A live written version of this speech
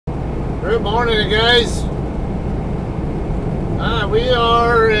Good morning, guys. We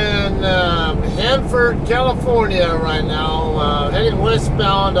are in Hanford, California right now, heading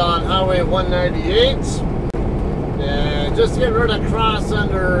westbound on Highway 198. And just getting ready to cross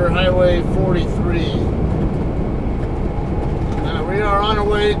under Highway 43. We are on our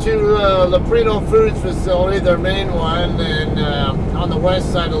way to Leprino Foods facility, their main one, and on the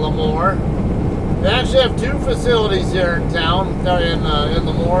west side of Lemoore. They actually have two facilities here in town, in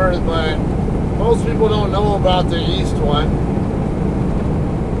Lemoore, but most people don't know about the east one.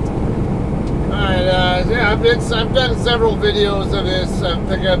 Alright, yeah, I've done several videos of this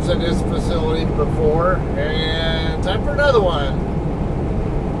pickups at this facility before, and time for another one.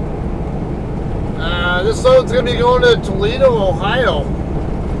 This load's going to be going to Toledo, Ohio.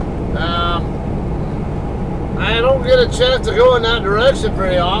 I don't get a chance to go in that direction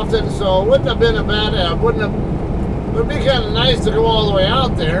very often, so it wouldn't have been a bad, it would be kind of nice to go all the way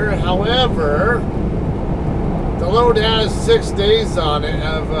out there. However, the load has 6 days on it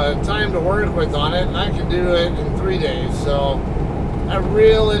of time to work with on it, and I can do it in 3 days, so I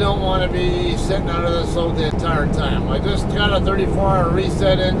really don't want to be sitting under this load the entire time. I just got a 34-hour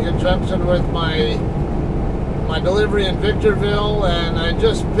reset in conjunction with my delivery in Victorville, and I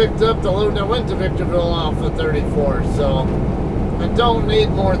just picked up the load that went to Victorville off the 34, so I don't need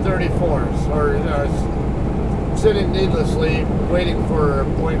more 34s or sitting needlessly waiting for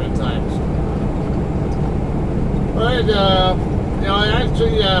appointment times. But you know,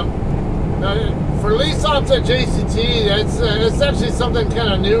 actually for lease ops at JCT, it's actually something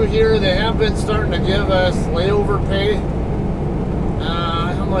kind of new here. They have been starting to give us layover pay.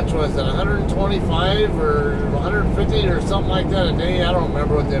 How much was it? 125 or 150 or something like that a day? I don't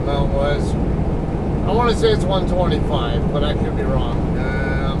remember what the amount was. I want to say it's 125, but I could be wrong.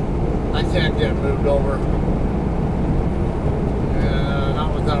 I can't get moved over.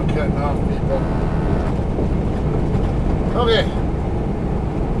 Not without cutting off people. Okay.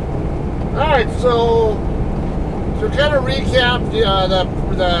 Alright, so to kind of recap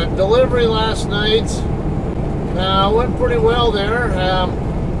the delivery last night, went pretty well there.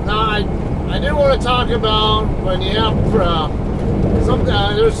 Now I do want to talk about when you have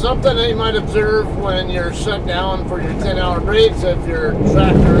there's something that you might observe when you're shut down for your 10-hour breaks if your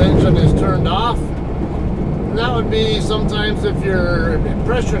tractor engine is turned off. And that would be sometimes if your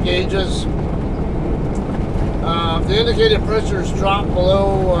pressure gauges, if the indicated pressures drop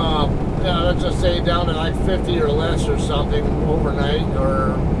below, let's just say down to like 50 or less or something overnight,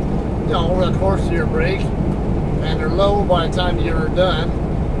 or over the course of your break, and they're low by the time you're done.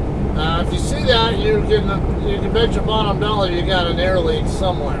 If you see that, you can bet your bottom dollar you got an air leak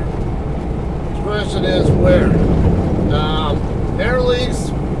somewhere. The question is where. Air leaks,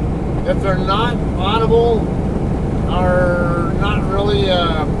 if they're not audible, are not really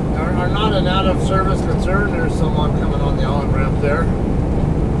are not an out of service concern. There's someone coming on the on-ramp there.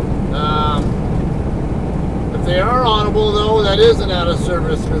 If they are audible, though, that is an out of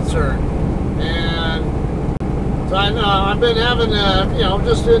service concern. And so I've been having,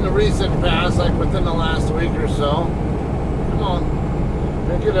 just in the recent past, like within the last week or so. Come on,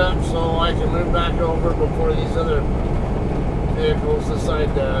 pick it up so I can move back over before these other vehicles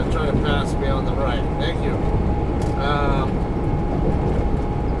decide to try to pass me on the right. Thank you.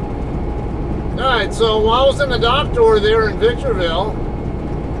 Alright, so while I was in the dock door there in Victorville,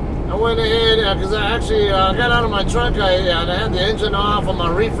 I went ahead, because I actually got out of my truck, I had the engine off, and my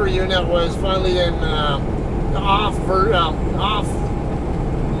reefer unit was finally in off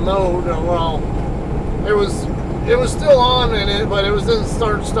mode. Well, it was still on in it, but it was in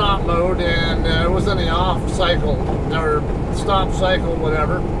start-stop mode, and it was in the off cycle, or stop cycle,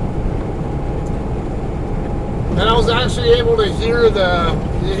 whatever. And I was actually able to hear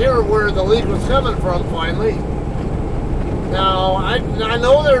where the leak was coming from finally. Now, I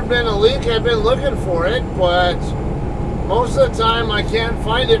know there had been a leak, I've been looking for it, but most of the time I can't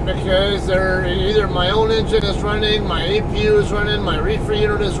find it because either my own engine is running, my APU is running, my reefer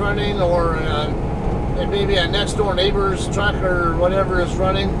unit is running, or maybe a next door neighbor's truck or whatever is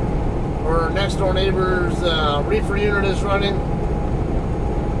running, or next door neighbor's reefer unit is running,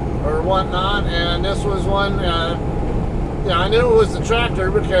 or whatnot. And this was one, I knew it was the tractor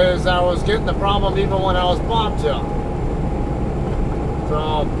because I was getting the problem even when I was bobtail.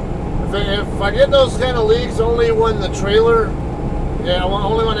 So if I get those kind of leaks only when the trailer,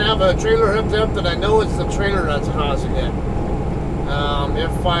 only when I have a trailer hooked up, that I know it's the trailer that's causing it.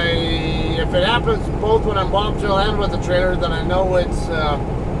 If it happens both when I'm bobtail and with the trailer, then I know it's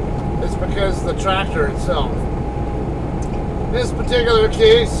because of the tractor itself. In this particular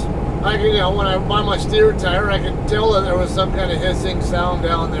case, I could, when I buy my steer tire, I could tell that there was some kind of hissing sound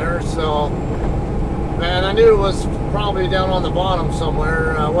down there. So, man, I knew it was probably down on the bottom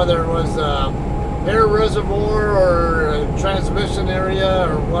somewhere, whether it was air reservoir or a transmission area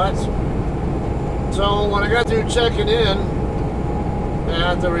or what. So when I got through checking in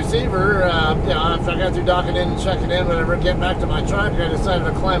at the receiver, after I got through docking in and checking in, whenever I get back to my truck, I decided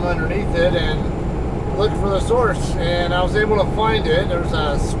to climb underneath it and look for the source, and I was able to find it. There's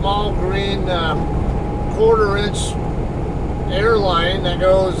a small green 1/4-inch air line that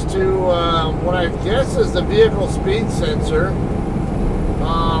goes to what I guess is the vehicle speed sensor.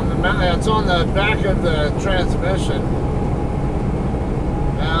 It's on the back of the transmission.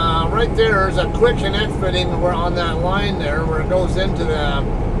 Right there is a quick connect fitting where on that line there, where it goes into the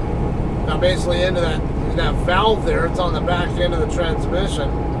basically into that valve there. It's on the back end of the transmission.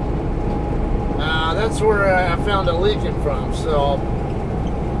 That's where I found it leaking from. So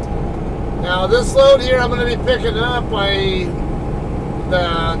now this load here I'm going to be picking up.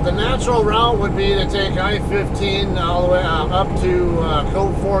 The natural route would be to take I-15 all the way up to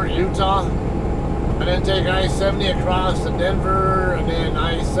Cove Fort, Utah, and then take I-70 across to Denver, and then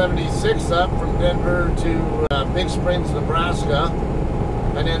I-76 up from Denver to Big Springs, Nebraska,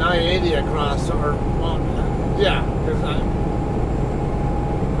 and then I-80 across. Because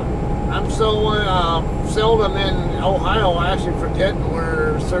I'm so seldom in Ohio, I actually forgetting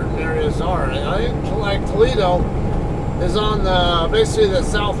where certain areas are. I think like Toledo is on basically the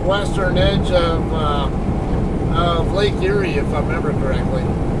southwestern edge of Lake Erie, if I remember correctly.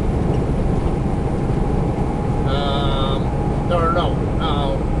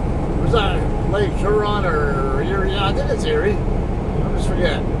 Was that Lake Huron or Erie? Yeah, I think it's Erie. I just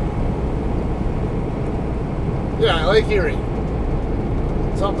forget. Yeah, Lake Erie.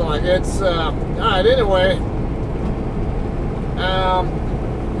 Something like it. It's alright, anyway.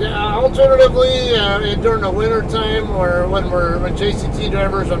 Alternatively, during the winter time, or when JCT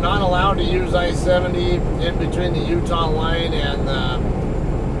drivers are not allowed to use I-70 in between the Utah line and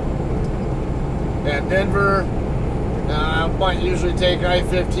Denver, I might usually take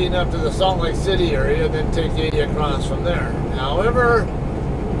I-15 up to the Salt Lake City area, then take 80 across from there. However,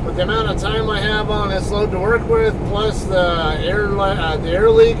 with the amount of time I have on this load to work with, plus the air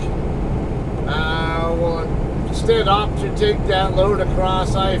leak, will instead opt to take that load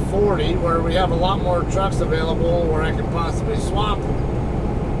across I-40, where we have a lot more trucks available where I can possibly swap,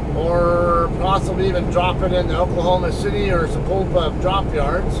 or possibly even drop it into Oklahoma City or some pulled up drop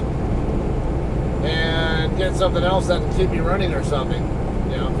yards and get something else that can keep me running or something,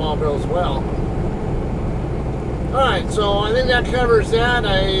 if all goes well. Alright, so I think that covers that.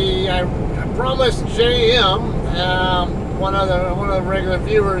 I promised JM, one of the regular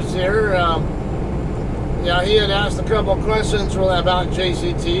viewers here, he had asked a couple questions really about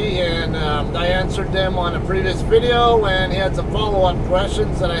JCT, and I answered them on a previous video, and he had some follow-up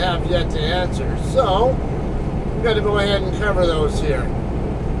questions that I have yet to answer. So, we've got to go ahead and cover those here.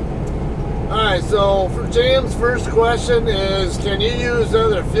 Alright, so for James' first question is, can you use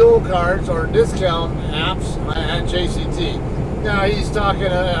other fuel cards or discount apps at JCT? Now, he's talking,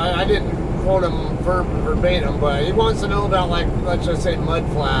 I didn't quote him verbatim, but he wants to know about, like, let's just say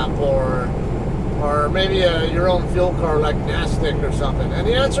Mudflap, or maybe your own fuel card like Nastic or something. And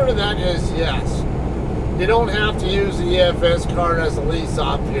the answer to that is yes. You don't have to use the EFS card as a lease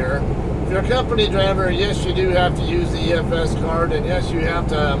op here. If you're a company driver, yes, you do have to use the EFS card, and yes, you have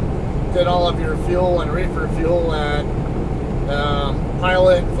to get all of your fuel and reefer fuel at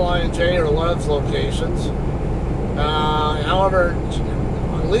Pilot, Flying J, or Love's locations. However,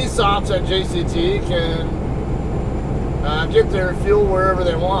 lease ops at JCT can get their fuel wherever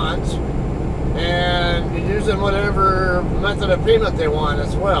they want, and using whatever method of payment they want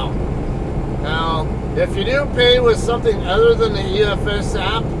as well. Now, if you do pay with something other than the EFS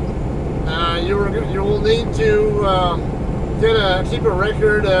app, you will need to keep a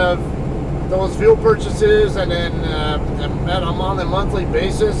record of those fuel purchases, and then on a monthly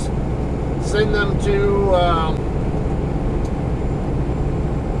basis, send them to,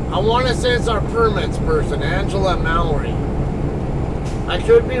 I want to say it's our permits person, Angela Mallory. I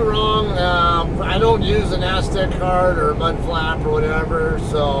could be wrong. I don't use an Aztec card or Mudflap or whatever,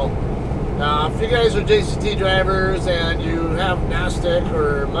 so if you guys are JCT drivers and you have Nastic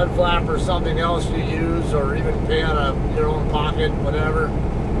or Mudflap or something else you use, or even pay out of your own pocket, whatever,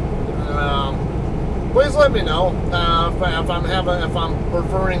 please let me know if I'm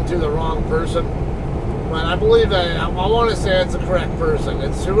referring to the wrong person. But I believe that I want to say it's the correct person.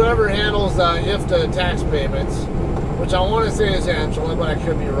 It's whoever handles IFTA tax payments, which I want to say is Angela, but I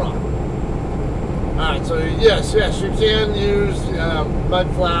could be wrong. Alright, so yes, you can use mud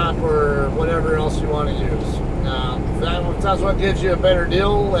flap or whatever else you want to use. If that's what gives you a better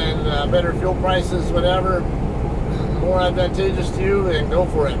deal and better fuel prices, whatever, more advantageous to you, then go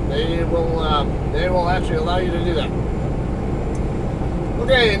for it. They will actually allow you to do that.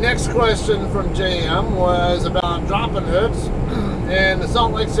 Okay, next question from JM was about drop-in hooks in the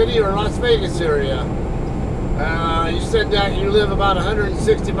Salt Lake City or Las Vegas area. You said that you live about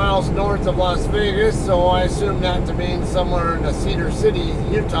 160 miles north of Las Vegas, so I assume that to mean somewhere in the Cedar City,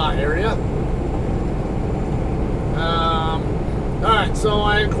 Utah area. Alright, so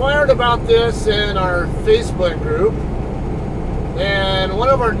I inquired about this in our Facebook group, and one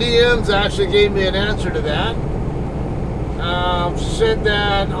of our DMs actually gave me an answer to that. Said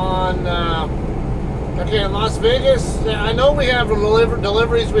that on, okay, in Las Vegas, I know we have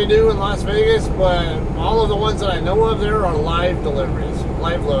deliveries we do in Las Vegas, but all of the ones that I know of there are live deliveries,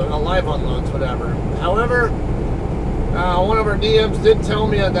 live unloads, whatever. However, one of our DMs did tell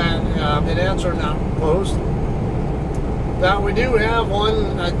me that in answering that post, that we do have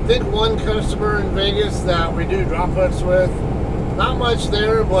one customer in Vegas that we do drop hooks with. Not much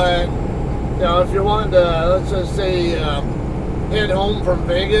there, but if you're wanting to, let's just say, head home from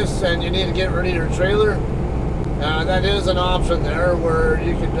Vegas and you need to get rid of your trailer, that is an option there where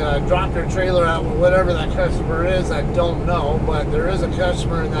you can drop your trailer out with whatever that customer is. I don't know, but there is a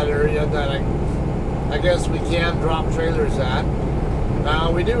customer in that area that I guess we can drop trailers at.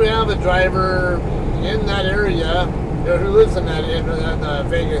 We do have a driver in that area who lives in the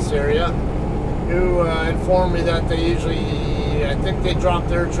Vegas area who informed me that they usually, I think they drop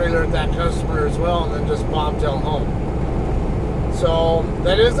their trailer at that customer as well and then just bobtail home. So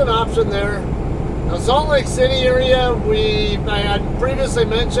that is an option there. Now, Salt Lake City area, I had previously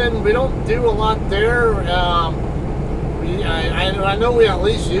mentioned we don't do a lot there. I know we at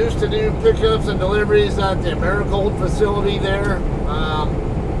least used to do pickups and deliveries at the Americold facility there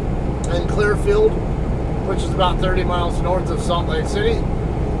in Clearfield, which is about 30 miles north of Salt Lake City.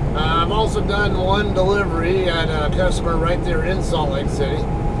 I've also done one delivery at a customer right there in Salt Lake City.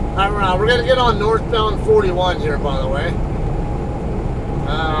 We're going to get on northbound 41 here, by the way.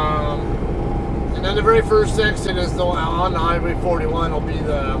 And then the very first exit is on Highway 41 will be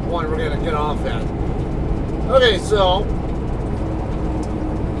the one we're going to get off at. Okay, so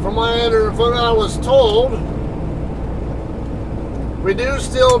from what I was told, we do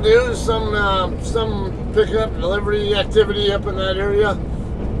still do some pickup and delivery activity up in that area.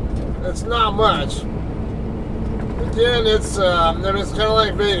 It's not much. Again, it's kind of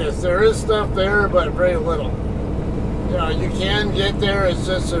like Vegas. There is stuff there, but very little. You can get there. It's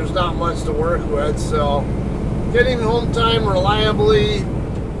just there's not much to work with. So, getting home time reliably,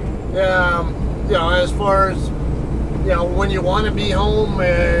 as far as when you want to be home,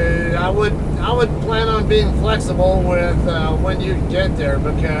 I would plan on being flexible with when you get there,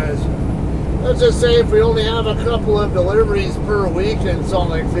 because let's just say if we only have a couple of deliveries per week in Salt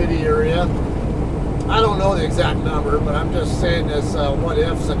Lake City area, I don't know the exact number, but I'm just saying this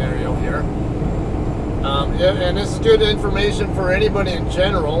what-if scenario here. And this is good information for anybody in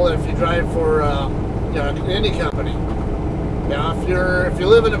general if you drive for any company. If you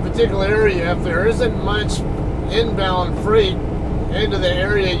live in a particular area, if there isn't much inbound freight into the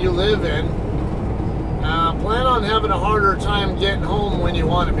area you live in, plan on having a harder time getting home when you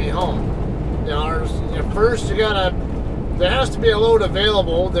want to be home. First there has to be a load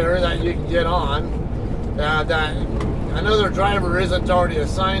available there that you can get on that another driver isn't already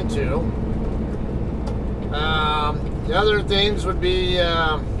assigned to. The other things would be,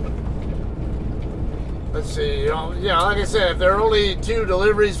 let's see, like I said, if there are only 2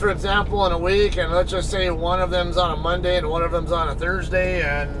 deliveries, for example, in a week, and let's just say one of them's on a Monday and one of them's on a Thursday,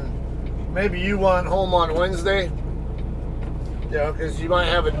 and maybe you want home on Wednesday, because you might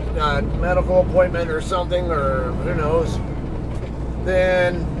have a medical appointment or something, or who knows,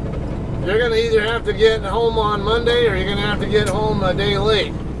 then you're going to either have to get home on Monday or you're going to have to get home a day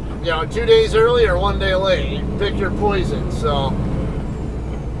late. 2 days early or 1 day late. You pick your poison. So,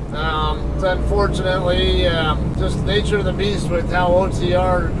 it's unfortunately just the nature of the beast with how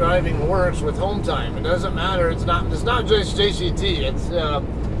OTR driving works with home time. It doesn't matter. It's not just JCT. It's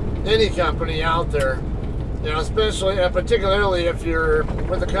any company out there. Especially, particularly if you're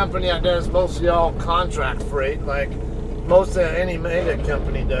with a company that does mostly all contract freight, like most of any mega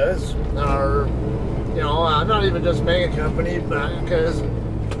company does, or not even just mega company, but because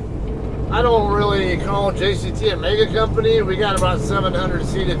I don't really call JCT a mega company. We got about 700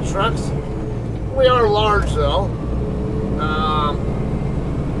 seated trucks. We are large though.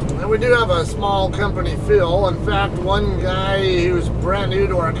 And we do have a small company feel. In fact, one guy who's brand new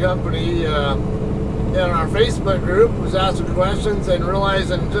to our company, in our Facebook group was asking questions and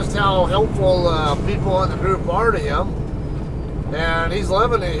realizing just how helpful people in the group are to him. And he's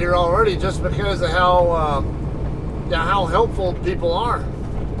loving it here already just because of how helpful people are.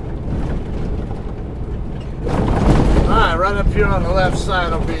 Alright, right up here on the left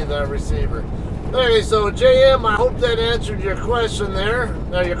side will be the receiver. Okay, so JM, I hope that answered your question there.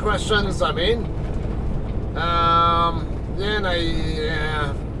 Your questions, I mean. Then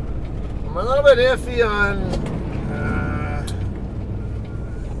I'm a little bit iffy on...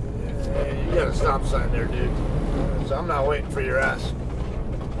 you got a stop sign there, dude. So I'm not waiting for your ass.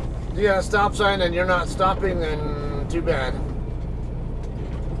 You got a stop sign and you're not stopping, then too bad.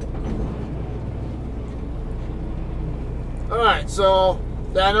 Alright, so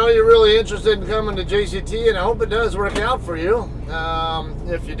I know you're really interested in coming to JCT, and I hope it does work out for you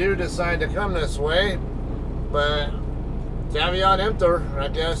if you do decide to come this way. But caveat emptor, I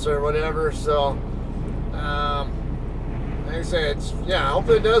guess, or whatever. So, like I say, I hope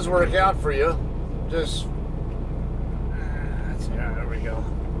it does work out for you. Just, there we go.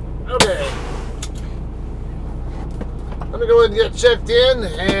 Okay. Let me go ahead and get checked in,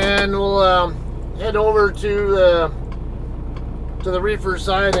 and we'll head over to the reefer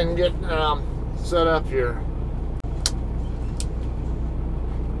side and get set up here.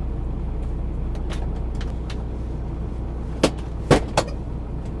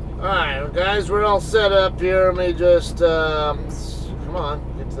 Alright, guys, we're all set up here. Let me just come on,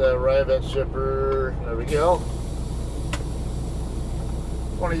 get to the arrive at shipper. There we go.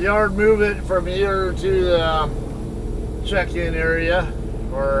 Want to yard move it from here to the check-in area,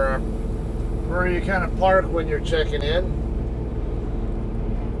 or where you kind of park when you're checking in.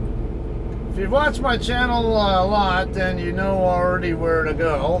 If you've watched my channel a lot, then you know already where to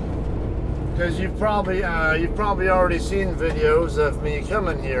go, because you've probably already seen videos of me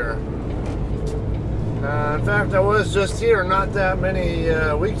coming here. In fact, I was just here not that many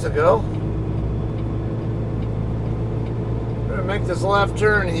weeks ago. I'm gonna make this left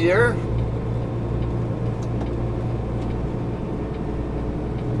turn here.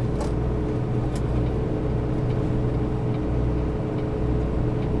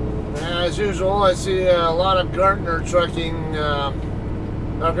 As usual, I see a lot of Gardner trucking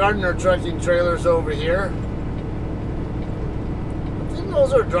trailers over here. I think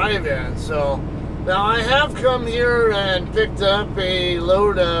those are drive-ins. So now I have come here and picked up a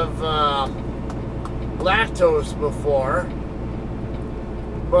load of lactose before,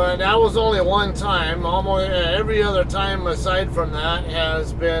 but that was only one time. Almost every other time aside from that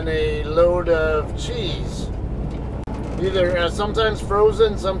has been a load of cheese. Either sometimes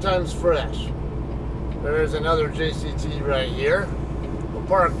frozen, sometimes fresh. There's another JCT right here. We'll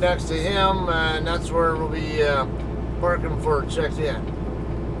park next to him, and that's where we'll be parking for check-in.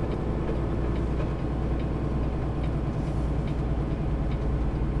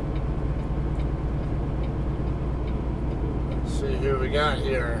 Let's see who we got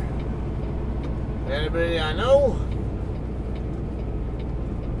here. Anybody I know?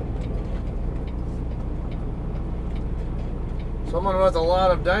 Someone with a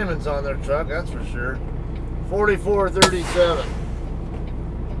lot of diamonds on their truck, that's for sure. 4437.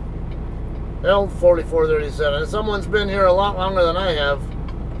 L4437. Someone's been here a lot longer than I have.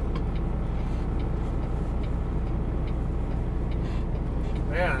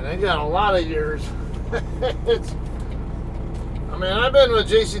 Man, they got a lot of years. I mean, I've been with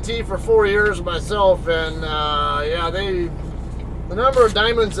JCT for 4 years myself, and yeah, the number of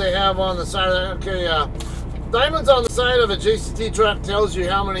diamonds they have on the side of that, diamonds on the side of a JCT truck tells you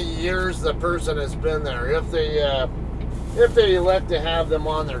how many years the person has been there, if they elect to have them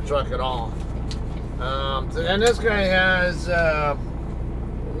on their truck at all. And this guy has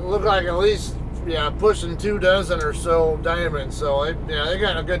look like at least pushing 2 dozen or so diamonds. So they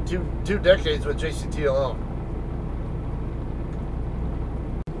got a good two decades with JCT alone.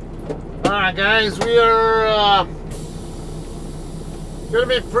 All right, guys, we are going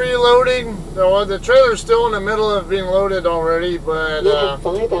to be preloading. The trailer's still in the middle of being loaded already, but... You have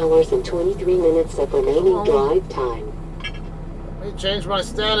 5 hours and 23 minutes of remaining drive time. Let me change my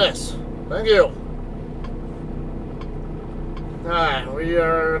status. Thank you. Alright, we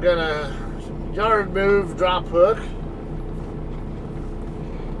are going to yard move drop hook.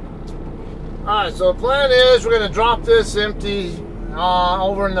 Alright, so the plan is we're going to drop this empty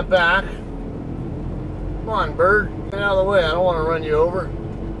over in the back. Come on, bird. Get out of the way. I don't want to run you over.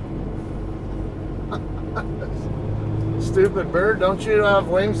 Stupid bird. Don't you have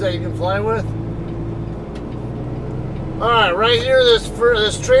wings that you can fly with? Alright, right here,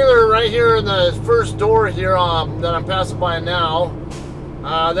 this trailer right here in the first door here that I'm passing by now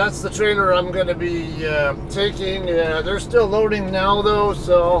That's the trailer I'm going to be taking. They're still loading now, though,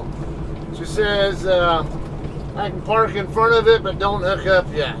 so she says I can park in front of it, but don't hook up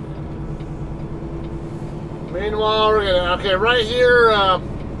yet. Meanwhile, we're gonna right here on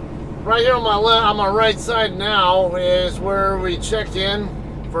my right side now is where we check in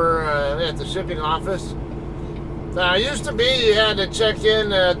for at the shipping office. Now, it used to be you had to check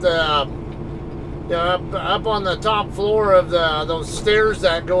in at the up on the top floor of those stairs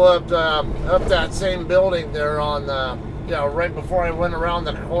that go up that same building there on the right before I went around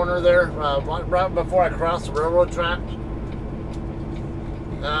the corner there, right before I crossed the railroad tracks.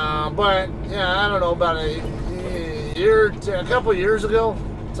 But yeah, I don't know, about a couple years ago,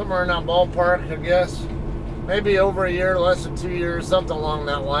 somewhere in that ballpark, I guess, maybe over a year, less than 2 years, something along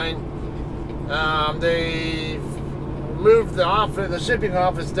that line. They moved the shipping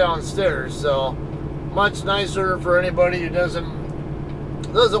office downstairs, so much nicer for anybody who doesn't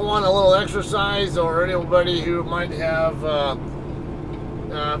want a little exercise, or anybody who might have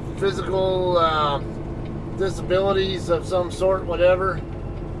physical disabilities of some sort, whatever,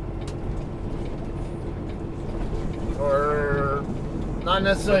 or not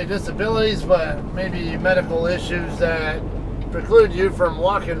necessarily disabilities, but maybe medical issues that preclude you from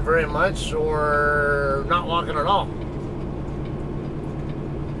walking very much or not walking at all.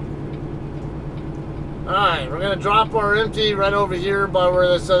 Alright, we're going to drop our empty right over here by where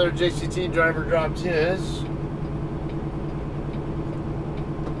this other JCT driver dropped his.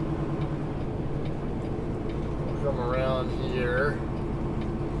 We'll come around here.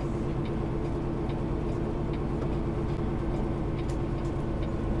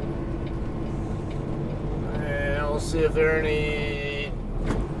 And we'll see if there are any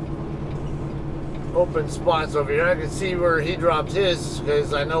open spots over here. I can see where he dropped his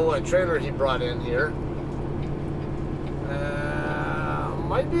because I know what trailer he brought in here.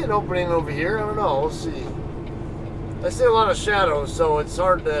 Might be an opening over here. I don't know. We'll see. I see a lot of shadows, so it's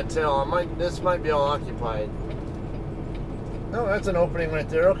hard to tell. This might be all occupied. No, that's an opening right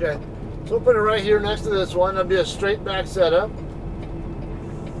there. Okay. So we'll put it right here next to this one. That'll be a straight back setup.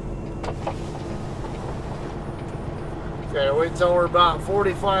 Okay, wait till we're about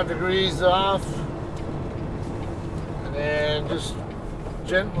 45 degrees off. And then just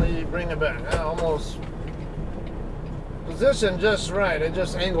gently bring it back. Almost positioned just right. It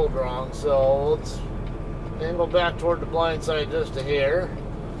just angled wrong, so let's angle back toward the blind side just a hair.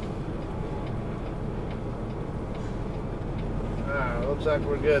 Alright, looks like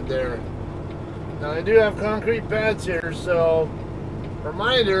we're good there. Now they do have concrete pads here, so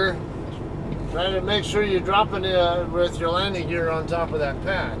reminder, try to make sure you're dropping with your landing gear on top of that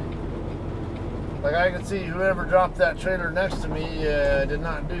pad. Like I can see whoever dropped that trailer next to me did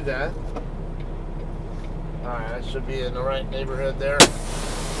not do that. Alright, I should be in the right neighborhood there.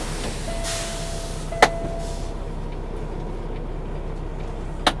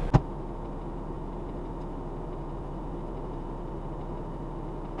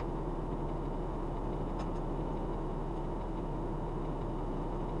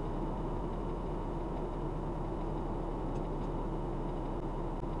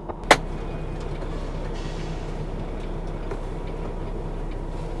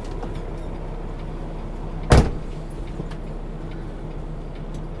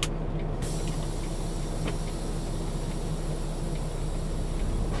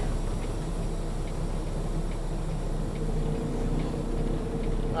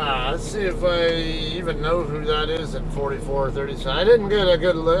 Let's see if I even know who that is at 4437. I didn't get a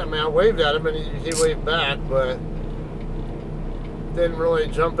good look. I mean, I waved at him and he waved back, but didn't really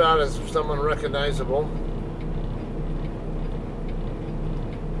jump out as someone recognizable.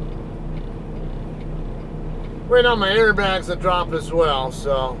 Waiting on my airbags to drop as well,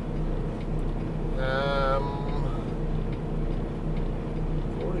 so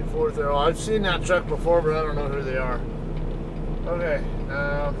 4430. Oh, I've seen that truck before, but I don't know who they are. Okay,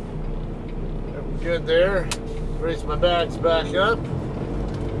 good there. Raise my bags back up.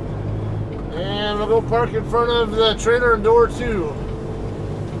 And we'll go park in front of the trailer and door 2.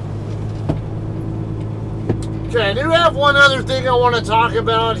 Okay, I do have one other thing I want to talk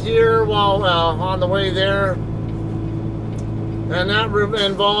about here while on the way there. And that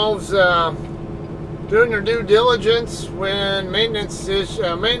involves doing your due diligence when maintenance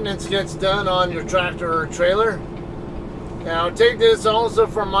gets done on your tractor or trailer. Now, take this also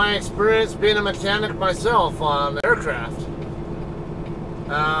from my experience being a mechanic myself on aircraft.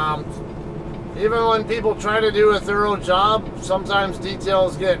 Even when people try to do a thorough job, sometimes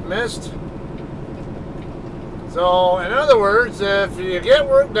details get missed. So, in other words, if you get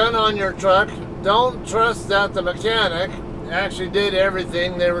work done on your truck, don't trust that the mechanic actually did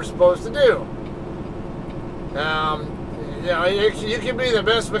everything they were supposed to do. You can be the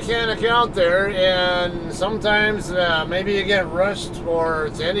best mechanic out there, and sometimes maybe you get rushed, or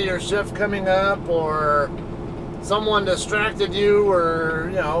it's the end of your shift coming up, or someone distracted you, or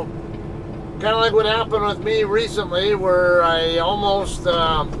kind of like what happened with me recently, where I almost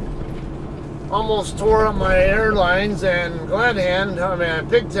tore up my airlines and glad hand,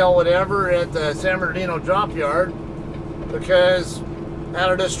 pigtail, whatever, at the San Bernardino drop yard, because I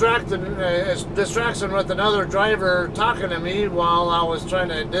had a distraction with another driver talking to me while I was trying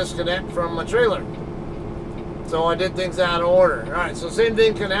to disconnect from my trailer. So I did things out of order. Alright, so same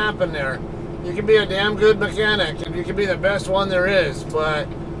thing can happen there. You can be a damn good mechanic, and you can be the best one there is, but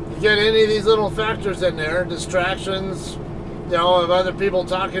you get any of these little factors in there, distractions, of other people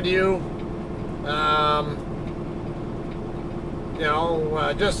talking to you,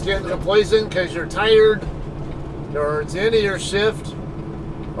 just getting complacent because you're tired, or it's the end of your shift,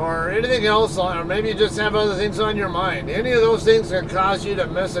 or anything else, or maybe you just have other things on your mind. Any of those things can cause you to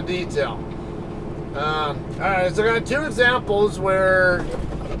miss a detail. Alright, so I got two examples where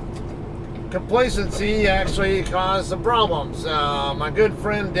complacency actually caused some problems. My good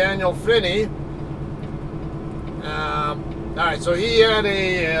friend Daniel Finney, alright, so he had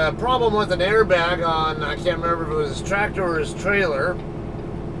a problem with an airbag on, I can't remember if it was his tractor or his trailer,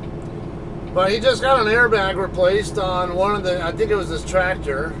 but he just got an airbag replaced on one of the, I think it was his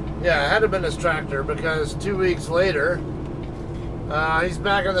tractor. Yeah, it had to have been his tractor, because 2 weeks later, he's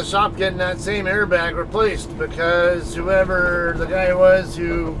back in the shop getting that same airbag replaced, because whoever the guy was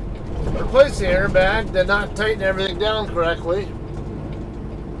who replaced the airbag did not tighten everything down correctly.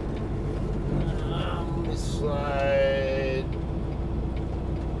 Let me slide.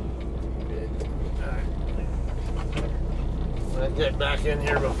 I'll get back in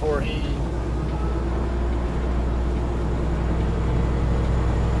here before he...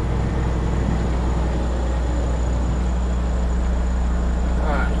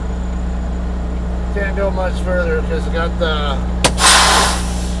 Can't go much further because I got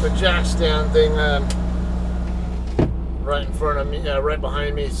the jack stand thing right in front of me, right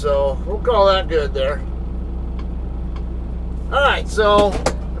behind me, so we'll call that good there. Alright, so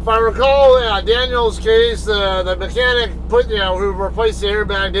if I recall, Daniel's case, the mechanic who replaced the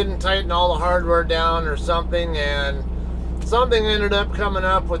airbag didn't tighten all the hardware down or something, and something ended up coming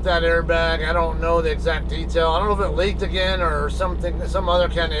up with that airbag. I don't know the exact detail. I don't know if it leaked again or something, some other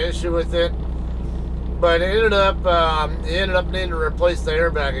kind of issue with it. But it ended up needing to replace the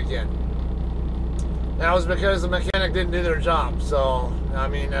airbag again. That was because the mechanic didn't do their job. So, I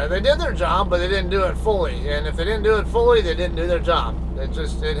mean, they did their job, but they didn't do it fully. And if they didn't do it fully, they didn't do their job.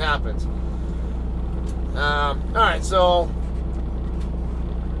 It happens. Alright, so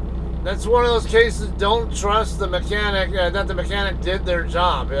that's one of those cases. Don't trust the mechanic, that the mechanic did their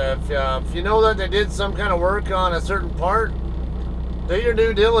job. If you know that they did some kind of work on a certain part, do your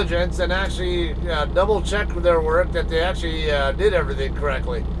due diligence and actually double check their work that they actually did everything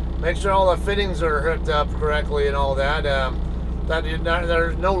correctly. Make sure all the fittings are hooked up correctly and all that. That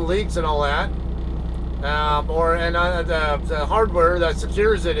there's no leaks and all that. The hardware that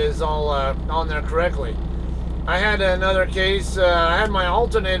secures it is all on there correctly. I had another case. I had my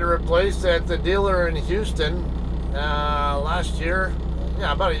alternator replaced at the dealer in Houston last year.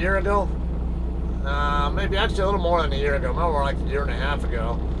 Yeah, about a year ago. Maybe actually a little more than a year ago, more like a year and a half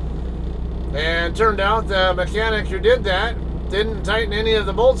ago. And it turned out the mechanic who did that didn't tighten any of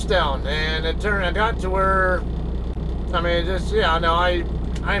the bolts down, and it got to where, I mean,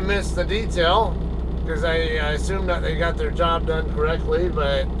 I missed the detail because I assumed that they got their job done correctly,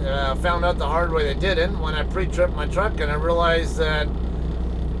 but found out the hard way they didn't when I pre-tripped my truck, and I realized that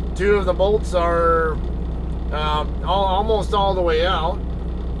two of the bolts are almost all the way out,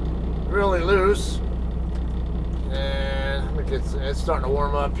 really loose. And I think it's starting to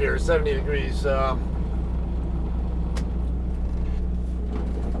warm up here, 70 degrees.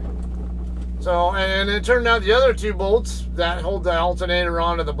 So, and it turned out the other two bolts that hold the alternator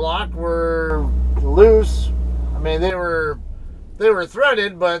onto the block were loose. I mean, they were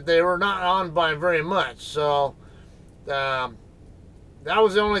threaded, but they were not on by very much. So that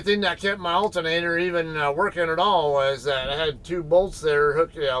was the only thing that kept my alternator even working at all, was that I had two bolts there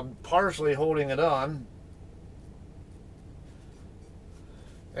hooked, partially holding it on.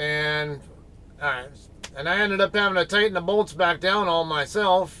 And I ended up having to tighten the bolts back down all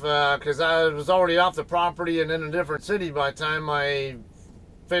myself because I was already off the property and in a different city by the time I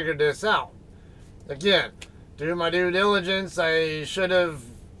figured this out. Again, do my due diligence. I should have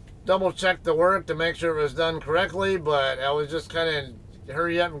double checked the work to make sure it was done correctly, but I was just kind of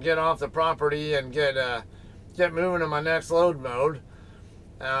hurry up and get off the property and get get moving to my next load mode.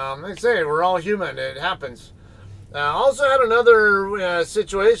 Like I say, we're all human. It happens. Also had another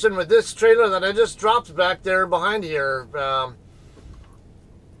situation with this trailer that I just dropped back there behind here. That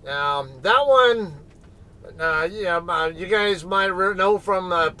one, you guys might know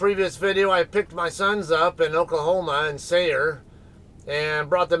from a previous video, I picked my sons up in Oklahoma in Sayre and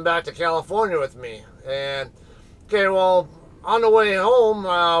brought them back to California with me. And, okay, well, on the way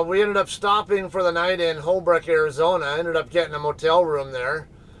home, we ended up stopping for the night in Holbrook, Arizona. I ended up getting a motel room there.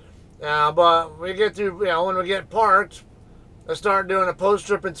 But we get through, when we get parked, I start doing a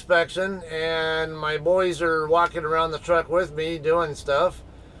post-trip inspection, and my boys are walking around the truck with me doing stuff.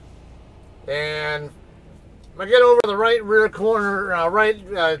 And I get over the right rear corner,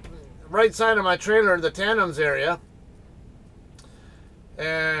 right side of my trailer, the tandems area,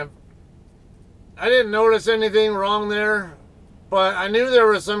 and I didn't notice anything wrong there, but I knew there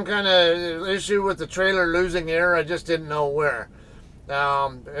was some kind of issue with the trailer losing air. I just didn't know where.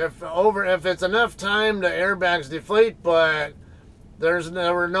 If it's enough time, the airbags deflate, but there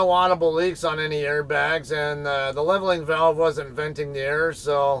were no audible leaks on any airbags, and the leveling valve wasn't venting the air,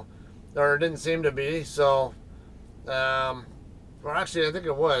 so, or it didn't seem to be. So, well, actually, I think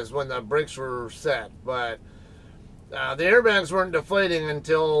it was when the brakes were set, but the airbags weren't deflating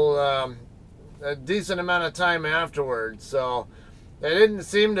until a decent amount of time afterwards. So it didn't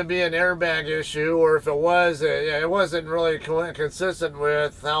seem to be an airbag issue, or if it was, it wasn't really consistent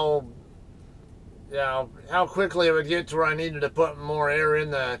with how quickly it would get to where I needed to put more air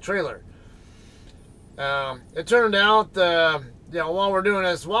in the trailer. It turned out, while we're doing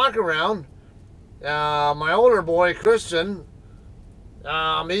this walk around, my older boy Christian,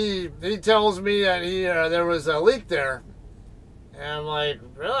 he tells me that there was a leak there. And I'm like,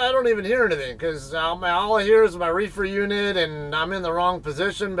 really? I don't even hear anything, because all I hear is my reefer unit, and I'm in the wrong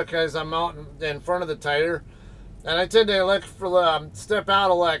position because I'm out in front of the tire. And I tend to step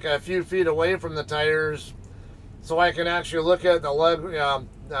out like a few feet away from the tires, so I can actually look at the lug,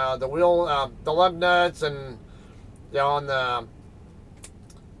 the wheel, the lug nuts, and on the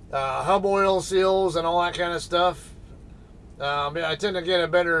hub oil seals and all that kind of stuff. I tend to get a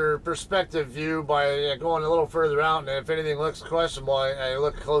better perspective view by going a little further out, and if anything looks questionable, I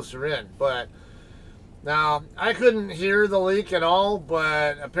look closer in. But now I couldn't hear the leak at all,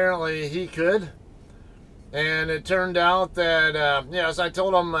 but apparently he could. And it turned out that, as I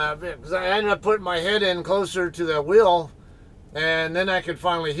told him, because I ended up putting my head in closer to the wheel, and then I could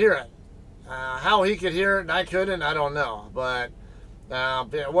finally hear it. How he could hear it and I couldn't, I don't know. But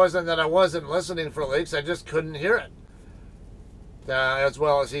it wasn't that I wasn't listening for leaks, I just couldn't hear it as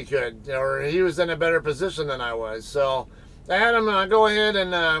well as he could, or he was in a better position than I was. So I had him go ahead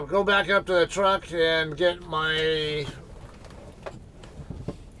and go back up to the truck and get my...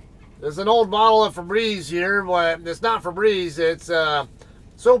 There's an old bottle of Febreze here, but it's not Febreze, it's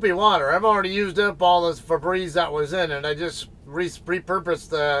soapy water. I've already used up all this Febreze that was in it. I just repurposed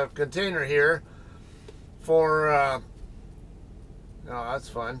the container here for... oh, that's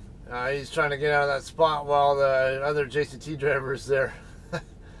fun. He's trying to get out of that spot while the other JCT driver is there.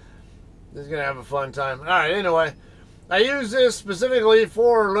 He's going to have a fun time. All right, anyway. I use this specifically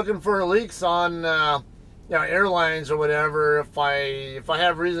for looking for leaks on airlines or whatever. If I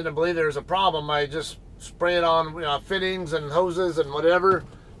have reason to believe there's a problem, I just spray it on fittings and hoses and whatever,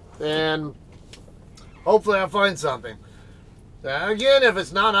 and hopefully I find something. Again, if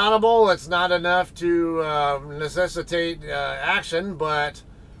it's not audible, it's not enough to necessitate action, but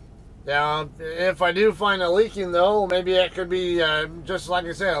if I do find it leaking, though, maybe it could be just like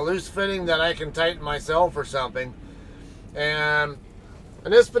I said, a loose fitting that I can tighten myself or something. And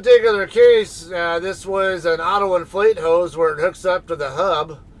in this particular case, this was an auto inflate hose where it hooks up to the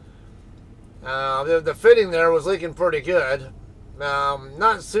hub. The fitting there was leaking pretty good.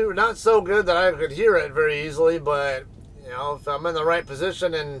 Not so good that I could hear it very easily, but if I'm in the right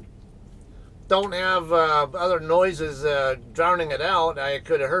position and don't have other noises drowning it out, I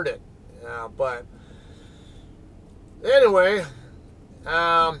could have heard it. But anyway,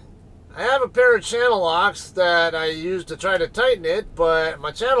 I have a pair of channel locks that I use to try to tighten it, but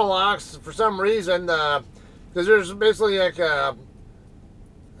my channel locks, for some reason, because there's basically like a,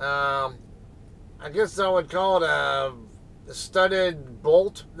 I guess I would call it a studded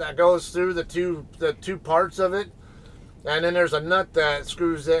bolt that goes through the two parts of it, and then there's a nut that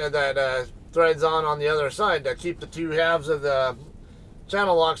screws that threads on the other side to keep the two halves of the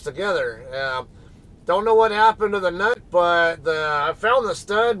channel locks together. Don't know what happened to the nut, but I found the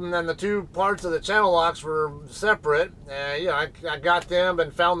stud, and then the two parts of the channel locks were separate. I got them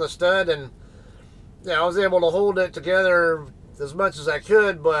and found the stud, and I was able to hold it together as much as I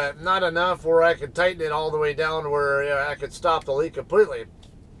could, but not enough where I could tighten it all the way down where I could stop the leak completely.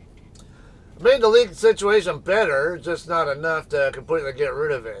 Made the leak situation better, just not enough to completely get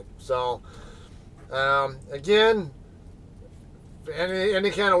rid of it. So again,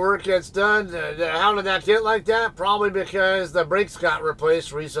 any kind of work gets done, how did that get like that? Probably because the brakes got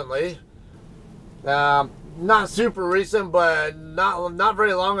replaced recently. Not super recent, but not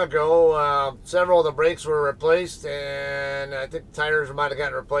very long ago. Several of the brakes were replaced, and I think tires might have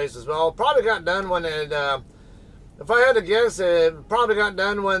gotten replaced as well. Probably got done when it, if I had to guess, it probably got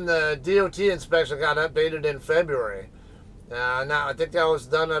done when the DOT inspection got updated in February. Now, I think that was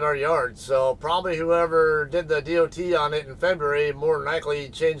done at our yard, so probably whoever did the DOT on it in February more than likely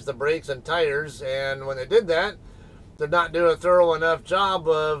changed the brakes and tires, and when they did that, did not do a thorough enough job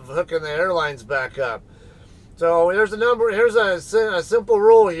of hooking the airlines back up. So here's a simple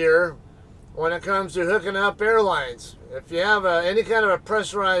rule here when it comes to hooking up airlines. If you have any kind of a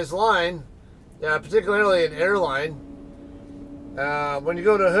pressurized line, particularly an airline, when you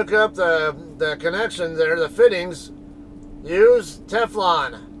go to hook up the connections there, the fittings, use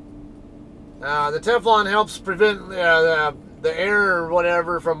Teflon. The Teflon helps prevent the air or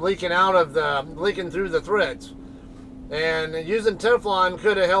whatever from leaking through the threads. And using Teflon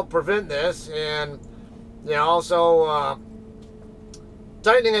could have helped prevent this, and also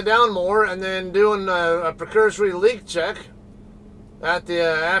tightening it down more, and then doing a precursory leak check at the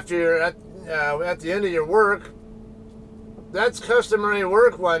at the end of your work. That's customary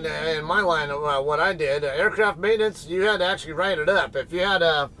work in my line of what I did. Aircraft maintenance, you had to actually write it up. If you had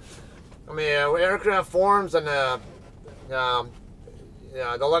aircraft forms and the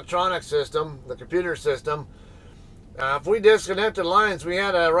electronic system, the computer system, if we disconnected lines, we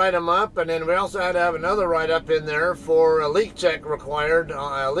had to write them up, and then we also had to have another write-up in there for a leak check required,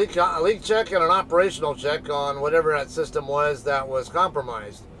 a leak check and an operational check on whatever that system was that was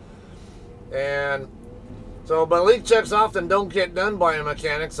compromised. And so, but leak checks often don't get done by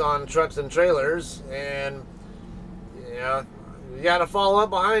mechanics on trucks and trailers, and you got to follow up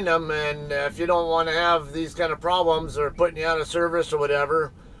behind them. And if you don't want to have these kind of problems or putting you out of service or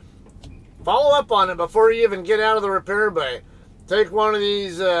whatever, follow up on it before you even get out of the repair bay. Take one of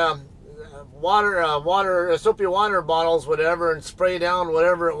these soapy water bottles, whatever, and spray down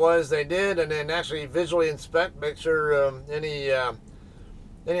whatever it was they did, and then actually visually inspect, make sure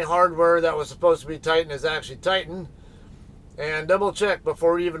any hardware that was supposed to be tightened is actually tightened, and double check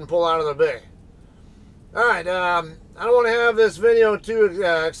before you even pull out of the bay. Alright, I don't want to have this video too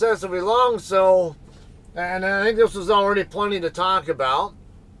excessively long, and I think this was already plenty to talk about.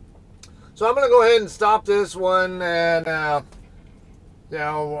 So I'm going to go ahead and stop this one, and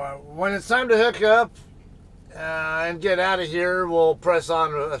when it's time to hook up and get out of here, we'll press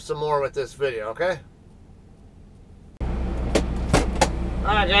on some more with this video, okay?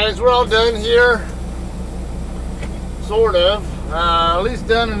 Alright guys, we're all done here, sort of, at least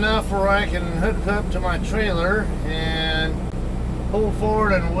done enough where I can hook up to my trailer and pull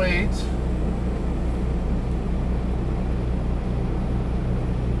forward and wait.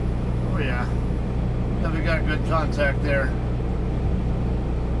 Oh yeah, we got good contact there.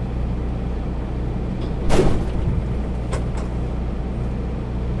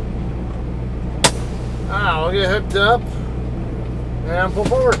 We'll get hooked up and pull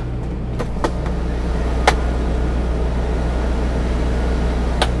forward.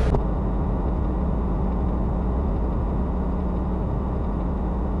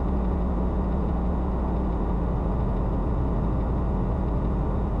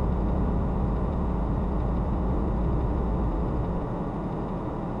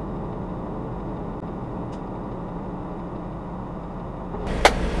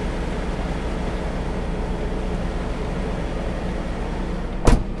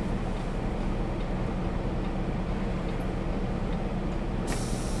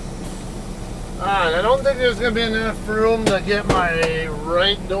 Alright, I don't think there's going to be enough room to get my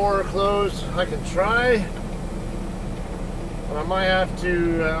right door closed. I can try, but I might have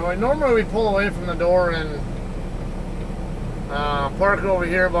to, normally we pull away from the door and park over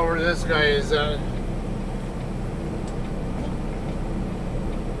here about where this guy is at.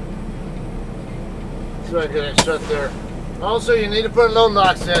 See if I can get it shut there. Also, you need to put load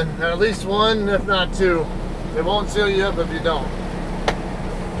locks in, at least one, if not two. It won't seal you up if you don't.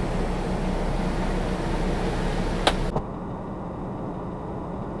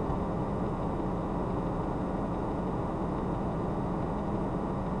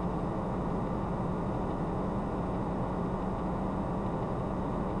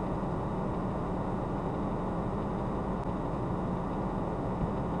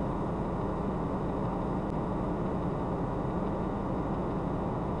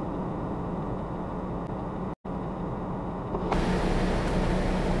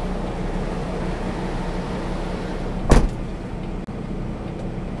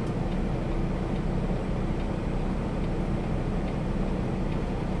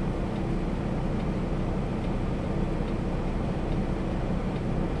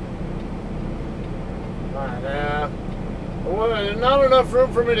 not enough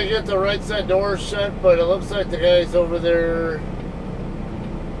room for me to get the right side door shut, but it looks like the guy's over there.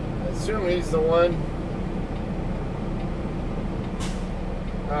 I assume he's the one.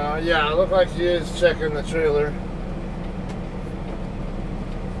 Yeah, it looked like he is checking the trailer.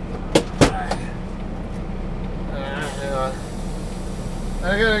 Hang on.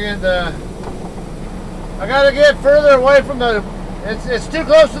 I gotta get further away from the. It's too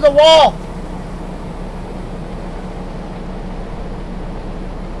close to the wall.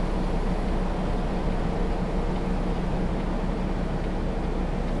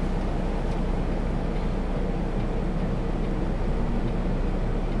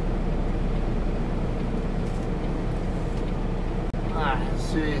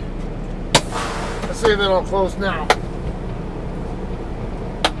 Let's see if it'll close now.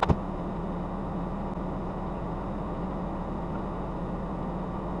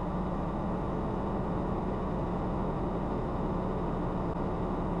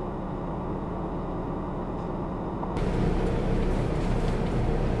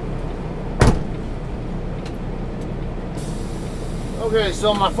 Okay,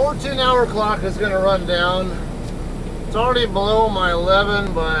 so my 14-hour clock is going to run down. It's already below my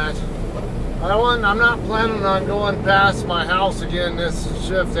 11, but I'm not planning on going past my house again this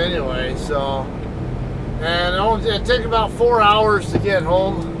shift anyway. So, and it'll take about 4 hours to get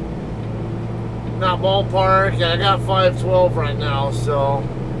home. Not ballpark. I got 5:12 right now, so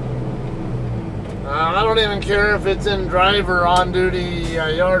I don't even care if it's in drive or on duty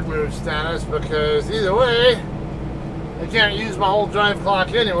yard move status, because either way, I can't use my whole drive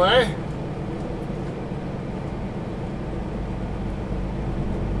clock anyway.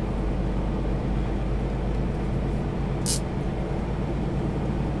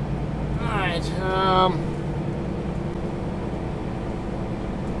 Alright,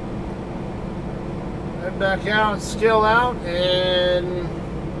 head back out, scale out, and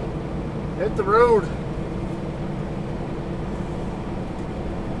hit the road.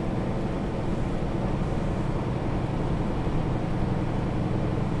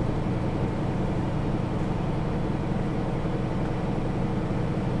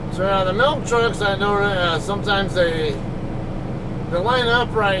 So the milk trucks, I know sometimes they line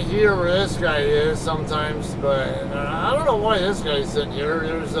up right here where this guy is sometimes, but I don't know why this guy's sitting here.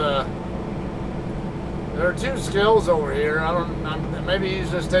 There are two scales over here. Maybe he's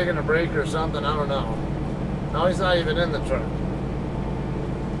just taking a break or something. I don't know. No, he's not even in the truck.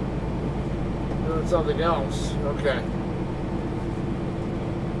 Doing something else. Okay.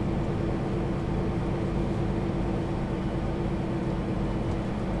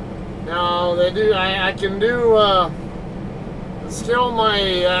 Now they do. I can do scale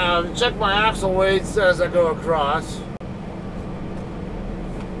my check my axle weights as I go across.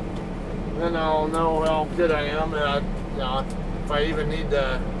 Then I'll know how good I am. If I even need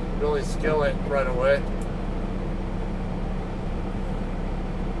to really scale it right away.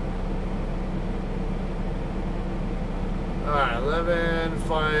 Alright,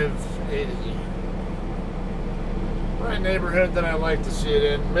 11,580. Right neighborhood that I like to see it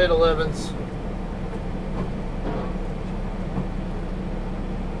in, mid 11s.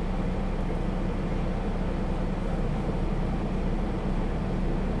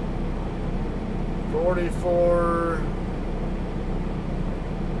 $44.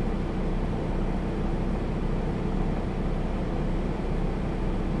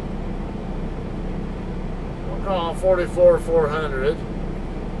 We'll call it 44,400.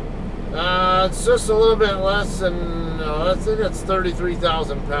 It's just a little bit less than, I think it's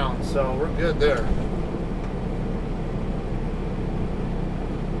 33,000 pounds, so we're good there.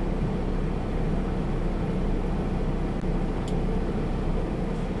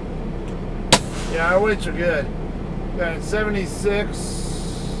 Yeah, our weights are good. Got 76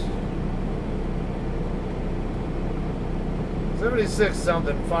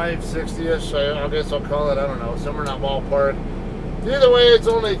 something, 560-ish, I guess I'll call it, I don't know, somewhere in that ballpark. Either way, it's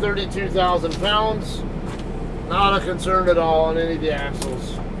only 32,000 pounds. Not a concern at all on any of the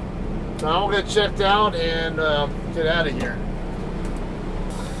axles. So I'll get checked out and get out of here.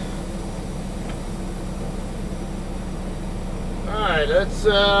 Alright, let's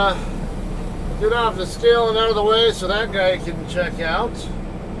get off the scale and out of the way so that guy can check out.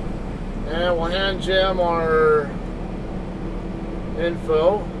 And we'll hand Jim our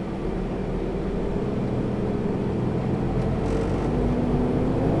info.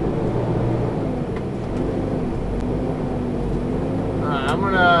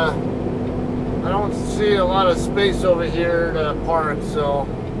 I don't see a lot of space over here to park, so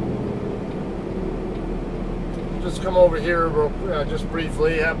just come over here just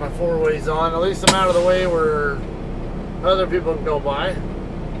briefly, have my four-ways on. At least I'm out of the way where other people can go by.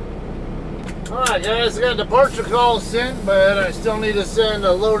 Alright guys, I got a departure call sent, but I still need to send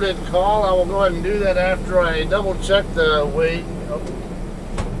a loaded call. I will go ahead and do that after I double check the weight. Oh.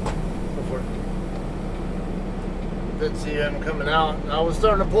 Go for it. Did see him coming out. I was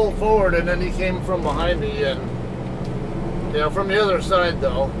starting to pull forward and then he came from behind me and, you know, from the other side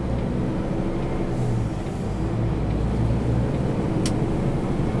though.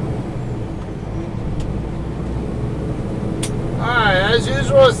 Alright, as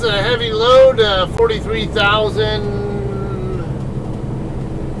usual, it's a heavy load,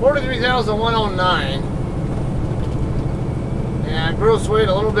 43,109. And gross weight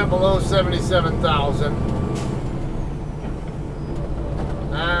a little bit below 77,000.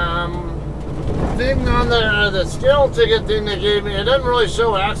 Thing on the scale ticket thing they gave me, it doesn't really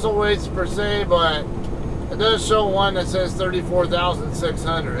show axle weights per se, but it does show one that says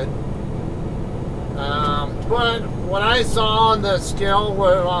 34,600. But what I saw on the scale,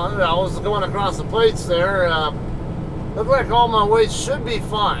 where I was going across the plates there, looked like all my weights should be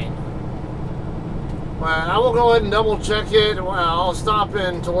fine. But I will go ahead and double check it. I'll stop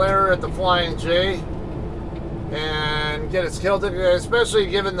in Tulare at the Flying J and get a scale ticket, especially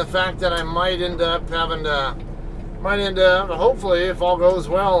given the fact that I might end up having to, hopefully, if all goes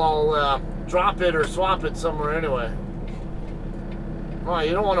well, I'll drop it or swap it somewhere anyway. Oh,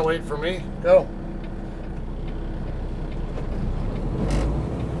 you don't want to wait for me. Go.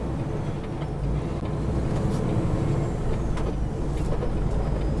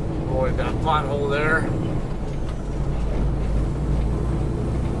 Avoid that pothole there.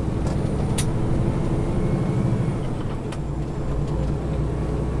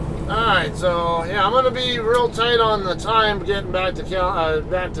 Alright, so yeah, I'm gonna be real tight on the time getting back to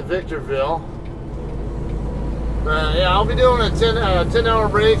Victorville. Yeah, I'll be doing a 10-hour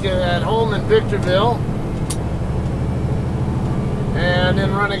break at home in Victorville, and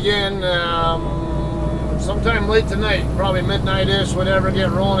then run again sometime late tonight, probably midnight-ish, whatever, get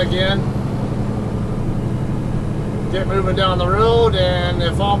rolling again. Get moving down the road, and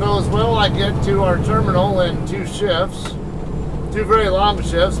if all goes well, I get to our terminal in 2 shifts. 2 very long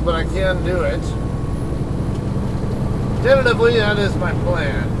shifts, but I can do it. Tentatively, that is my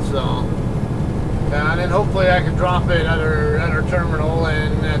plan, so. And then hopefully I can drop it at our terminal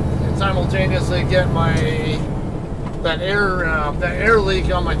and simultaneously get that air leak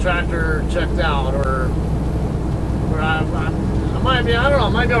on my tractor checked out, or I might be, I don't know, I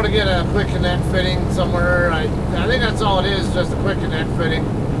might be able to get a quick connect fitting somewhere. I think that's all it is, just a quick connect fitting.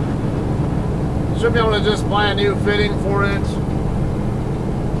 Should be able to just buy a new fitting for it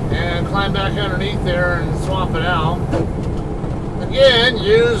and climb back underneath there and swap it out. Again,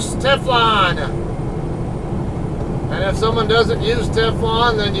 use Teflon. And if someone doesn't use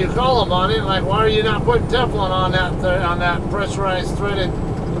Teflon, then you call them on it. Like, why are you not putting Teflon on that pressurized threaded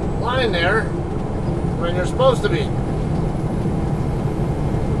line there when you're supposed to be?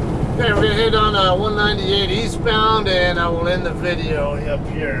 Okay, we're gonna head on 198 eastbound, and I will end the video up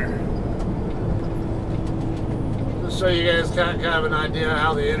here. Just so you guys kind of have an idea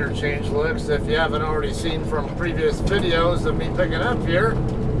how the interchange looks, if you haven't already seen from previous videos of me picking up here.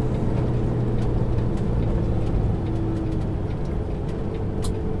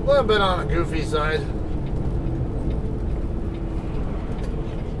 A little bit on a goofy side.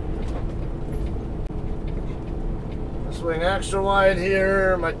 Swing extra wide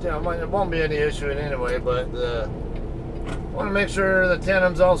here. It won't be any issue in anyway, but want to make sure the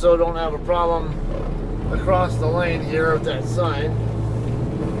tandems also don't have a problem across the lane here with that sign.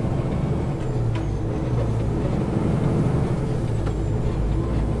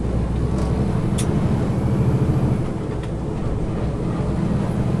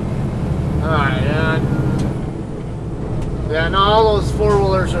 Yeah, now all those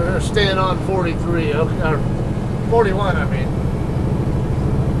four-wheelers are staying on 43, or 41, I mean.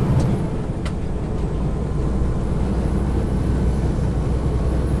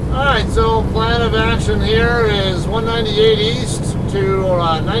 Alright, so plan of action here is 198 east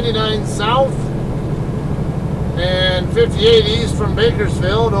to 99 south and 58 east from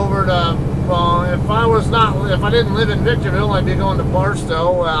Bakersfield over to, well, if I didn't live in Victorville, I'd be going to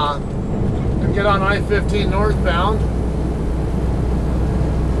Barstow and get on I-15 northbound.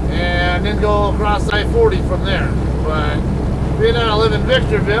 And then go across I-40 from there. But being that I live in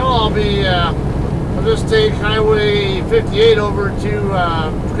Victorville, I'll just take Highway 58 over to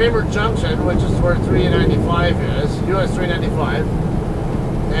Kramer Junction, which is where 395 is, US 395,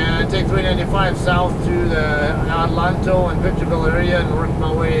 and take 395 south to the Adelanto and Victorville area and work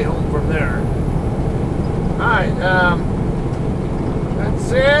my way home from there. Alright, that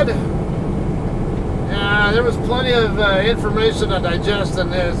said, yeah, There was plenty of information to digest in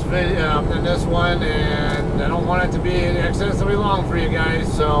this video, in this one, and I don't want it to be excessively long for you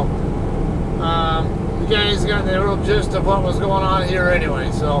guys. So you guys got the real gist of what was going on here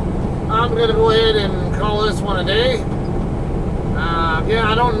anyway. So I'm gonna go ahead and call this one a day.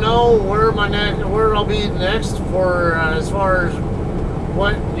 Yeah, I don't know where I'll be next for as far as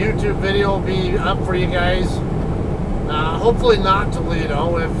what YouTube video will be up for you guys. Hopefully not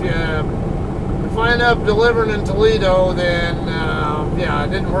Toledo. If I end up delivering in Toledo, then yeah, it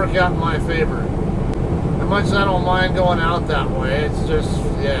didn't work out in my favor. As much as I don't mind going out that way, it's just,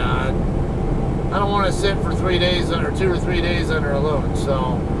 yeah, I don't want to sit for 3 days or 2 or 3 days under a load.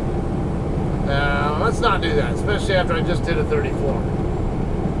 So let's not do that, especially after I just did a 34.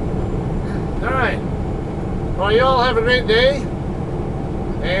 All right. Well, you all have a great day,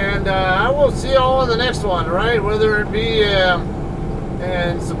 and I will see you all in the next one, right? Whether it be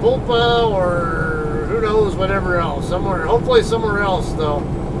in Sepulpa or who knows, whatever else. Somewhere, hopefully somewhere else, though.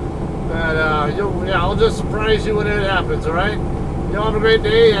 But yeah, I'll just surprise you when it happens, all right? You all have a great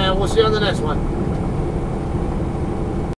day, and we'll see you on the next one.